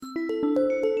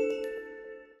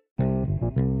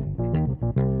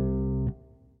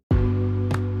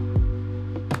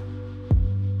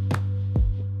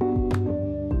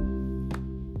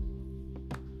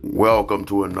Welcome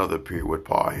to another period with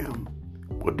Parham.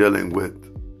 We're dealing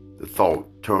with the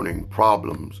thought turning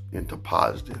problems into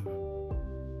positive.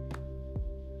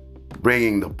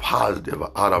 Bringing the positive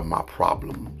out of my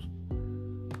problems.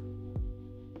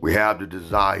 We have the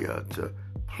desire to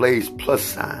place plus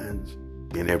signs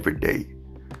in every day.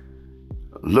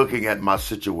 Looking at my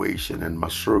situation and my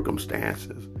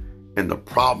circumstances and the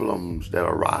problems that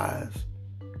arise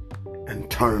and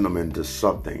turning them into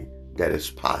something that is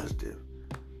positive.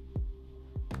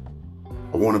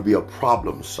 I want to be a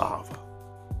problem solver.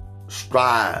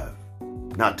 Strive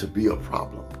not to be a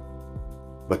problem,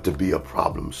 but to be a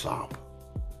problem solver.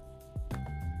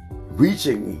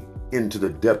 Reaching into the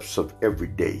depths of every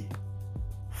day,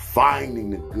 finding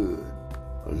the good,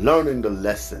 learning the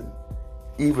lesson,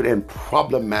 even in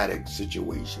problematic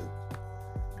situations,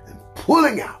 and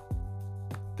pulling out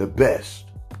the best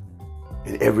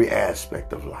in every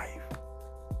aspect of life.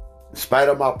 In spite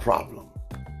of my problem,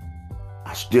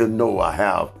 I still know I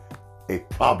have a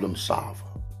problem solver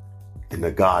in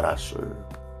the God I serve.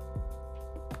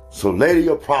 So lay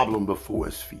your problem before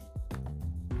his feet.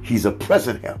 He's a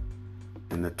present help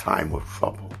in the time of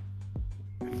trouble.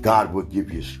 And God will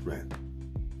give you strength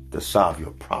to solve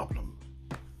your problem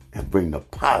and bring the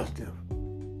positive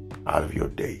out of your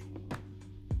day.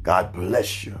 God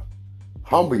bless you.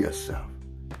 Humble yourself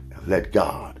and let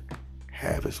God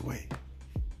have his way.